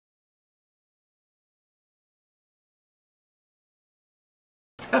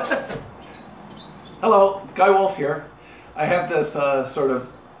Hello, Guy Wolff here. I have this sort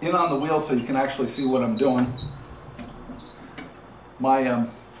of in on the wheel so you can actually see what I'm doing. My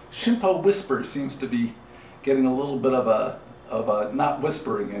Shimpo whisper seems to be getting a little bit of a not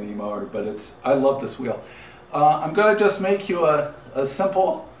whispering anymore, but I love this wheel. I'm going to just make you a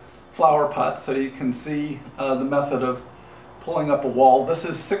simple flower pot so you can see the method of pulling up a wall. This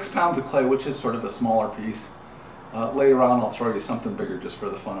is 6 pounds of clay, which is sort of a smaller piece. Later on I'll throw you something bigger just for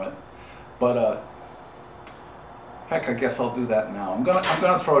the fun of it. But heck, I guess I'll do that now. I'm gonna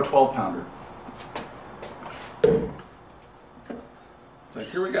throw a 12-pounder. So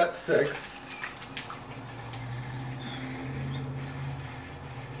here we got 6.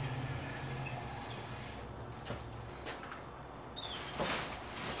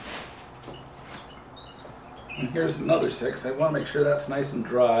 And here's another 6. I want to make sure that's nice and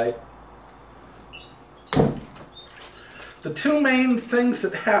dry. The two main things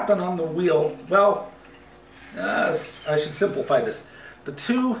that happen on the wheel, well, I should simplify this. The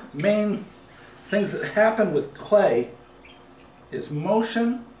two main things that happen with clay is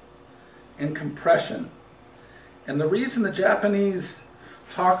motion and compression. And the reason the Japanese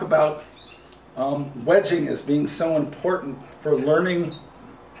talk about wedging as being so important for learning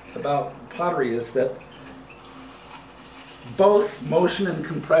about pottery is that both motion and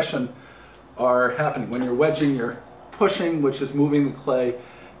compression are happening. When you're wedging, you're pushing, which is moving the clay,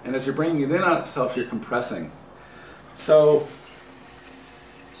 and as you're bringing it in on itself, you're compressing. So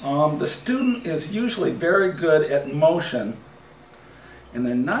the student is usually very good at motion, and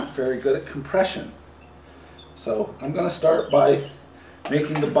they're not very good at compression. So I'm going to start by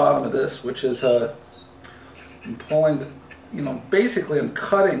making the bottom of this, which is I'm pulling, basically I'm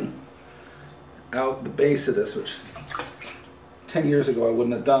cutting out the base of this, which 10 years ago I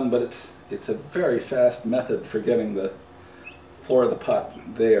wouldn't have done, but it's a very fast method for getting the floor of the pot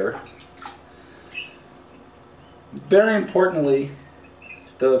there. Very importantly,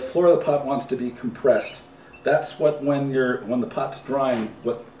 the floor of the pot wants to be compressed. That's what when the pot's drying,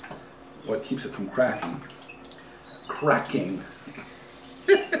 what keeps it from cracking.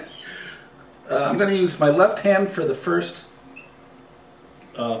 I'm going to use my left hand for the first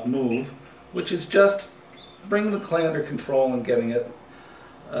move, which is just bringing the clay under control and getting it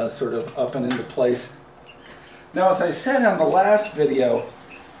sort of up and into place. Now, as I said on the last video,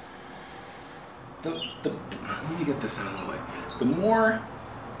 let me get this out of the way. The more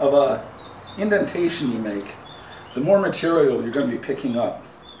of a indentation you make, the more material you're going to be picking up.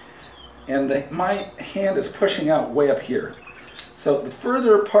 And my hand is pushing out way up here. So the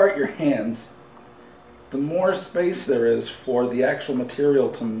further apart your hands, the more space there is for the actual material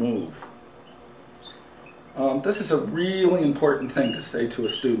to move. This is a really important thing to say to a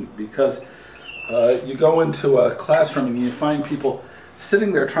student, because you go into a classroom and you find people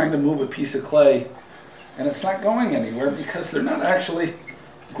sitting there trying to move a piece of clay, and it's not going anywhere because they're not actually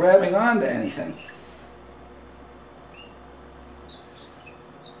grabbing onto anything.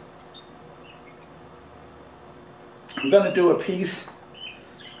 I'm going to do a piece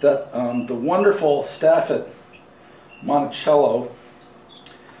that the wonderful staff at Monticello,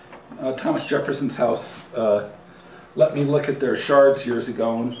 Thomas Jefferson's house, let me look at their shards years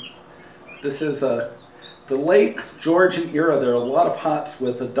ago. And this is the late Georgian era. There are a lot of pots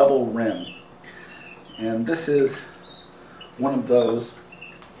with a double rim, and this is one of those.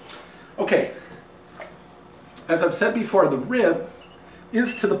 Okay, as I've said before, the rib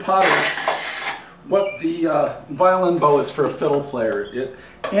is to the potter what the violin bow is for a fiddle player. It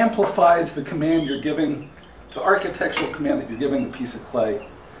amplifies the command you're giving, the architectural command that you're giving the piece of clay.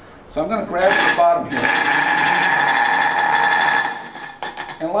 So I'm going to grab the bottom here.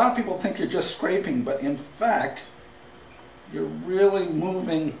 And a lot of people think you're just scraping, but in fact, you're really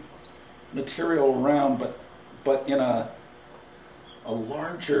moving material around, but in a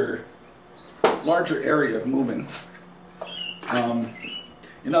larger area of moving.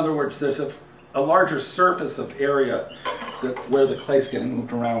 In other words, there's a larger surface of area where the clay's getting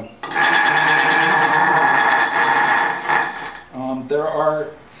moved around. There are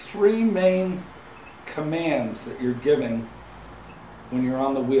 3 main commands that you're giving when you're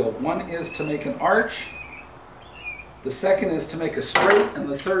on the wheel. One is to make an arch, the second is to make a straight, and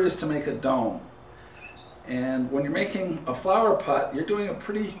the third is to make a dome. And when you're making a flower pot, you're doing a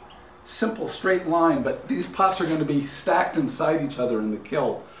pretty simple straight line, but these pots are going to be stacked inside each other in the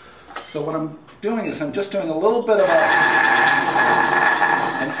kiln. So what I'm doing is I'm just doing a little bit of an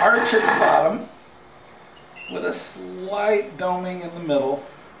arch at the bottom with a slight doming in the middle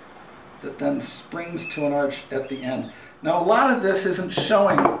that then springs to an arch at the end. Now, a lot of this isn't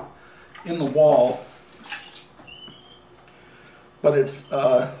showing in the wall, but it's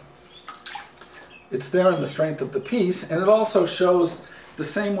there in the strength of the piece, and it also shows the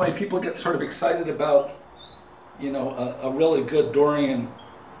same way people get sort of excited about, you know, a really good Dorian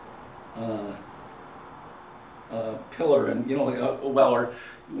pillar, and you know, like well, or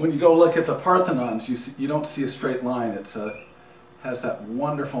when you go look at the Parthenons, you don't see a straight line. It's has that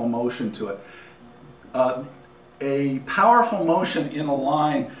wonderful motion to it. A powerful motion in a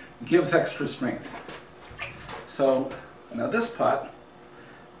line gives extra strength. So now this pot,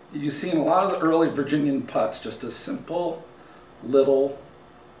 you see in a lot of the early Virginian pots, just a simple little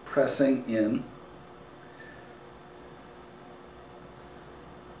pressing in.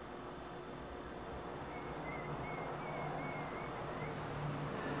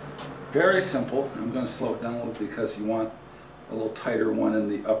 Very simple. I'm going to slow it down a little because you want a little tighter one in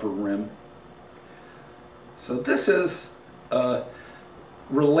the upper rim. So this is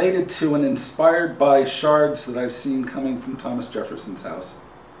related to and inspired by shards that I've seen coming from Thomas Jefferson's house.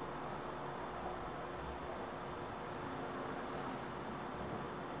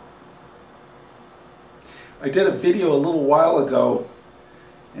 I did a video a little while ago,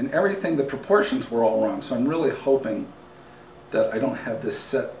 and everything, the proportions were all wrong, so I'm really hoping that I don't have this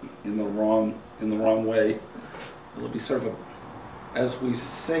set in the wrong way. It'll be sort of a, as we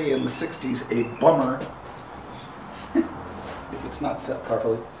say in the 60s, a bummer if it's not set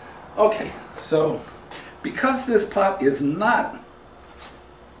properly. Okay, so because this pot is not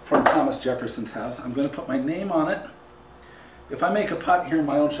from Thomas Jefferson's house, I'm going to put my name on it. If I make a pot here in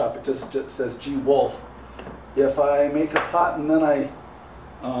my own shop, it just says G. Wolff. If I make a pot and then I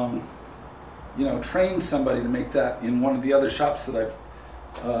you know, train somebody to make that in one of the other shops that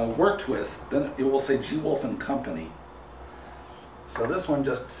I've worked with, then it will say G. Wolff and Company. So this one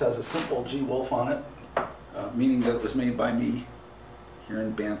just says a simple G. Wolff on it, meaning that it was made by me here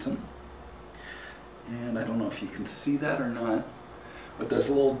in Bantam. And I don't know if you can see that or not, but there's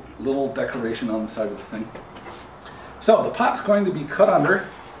a little decoration on the side of the thing. So the pot's going to be cut under.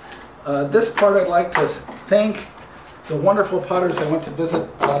 This part I'd like to thank the wonderful potters I went to visit.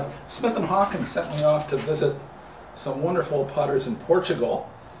 Smith & Hawkins sent me off to visit some wonderful potters in Portugal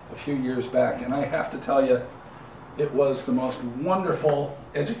a few years back, and I have to tell you, it was the most wonderful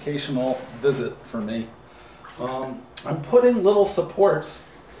educational visit for me. I'm putting little supports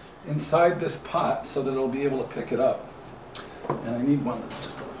inside this pot so that it'll be able to pick it up, and I need one that's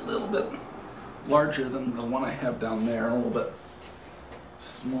just a little bit larger than the one I have down there, and a little bit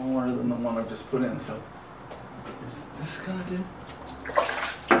smaller than the one I've just put in. So is this gonna do?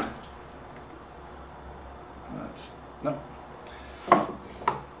 That's, no.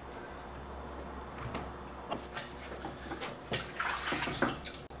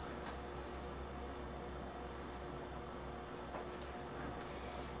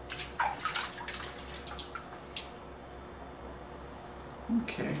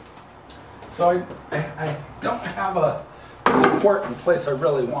 Okay. So I don't have a support in place. I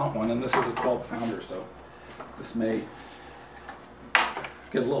really want one, and this is a 12-pounder, so this may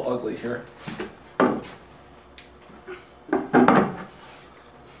get a little ugly here.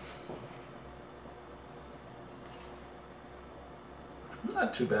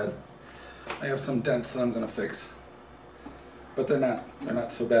 Not too bad. I have some dents that I'm going to fix, but they're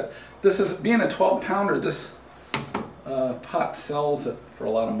not so bad. This is, being a 12-pounder, this pot sells it for a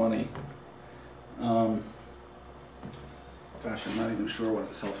lot of money. Gosh, I'm not even sure what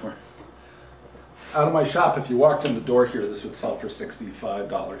it sells for. Out of my shop, if you walked in the door here, this would sell for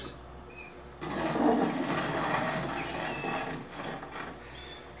 $65.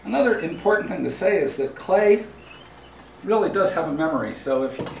 Another important thing to say is that clay really does have a memory, so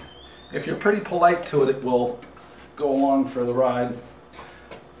if you're pretty polite to it, it will go along for the ride.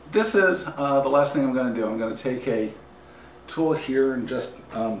 This is the last thing I'm going to do. I'm going to take a tool here and just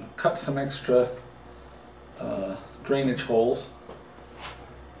cut some extra drainage holes.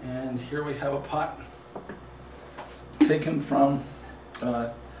 And here we have a pot taken from,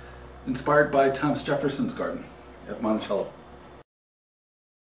 inspired by Thomas Jefferson's garden at Monticello.